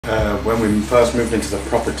When we first moved into the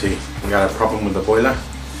property, we had a problem with the boiler.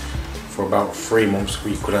 For about 3 months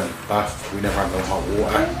we couldn't bath, we never had no hot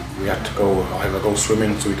water. We had to either go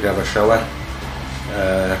swimming so we could have a shower,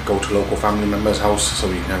 go to local family members' house so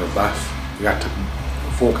we can have a bath. We had to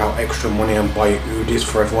fork out extra money and buy hoodies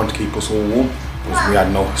for everyone to keep us all warm, because we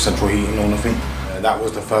had no central heating or nothing. That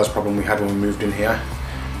was the first problem we had when we moved in here.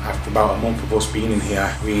 After about a month of us being in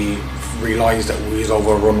here, we realised that we was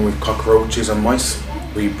overrun with cockroaches and mice.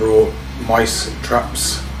 We brought mice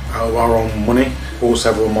traps out of our own money, bought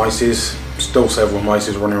several mices, still several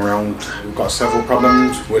mices running around. We've got several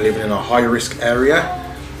problems. We're living in a high risk area.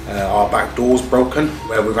 Our back door's broken,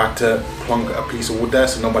 where we've had to plonk a piece of wood there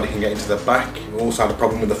so nobody can get into the back. We also had a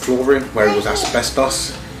problem with the flooring, where it was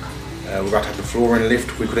asbestos. We've had to have the flooring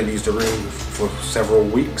lift. We couldn't use the room for several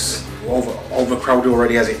weeks. We're overcrowded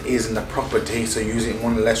already as it is in the property, so using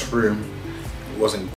one less room wasn't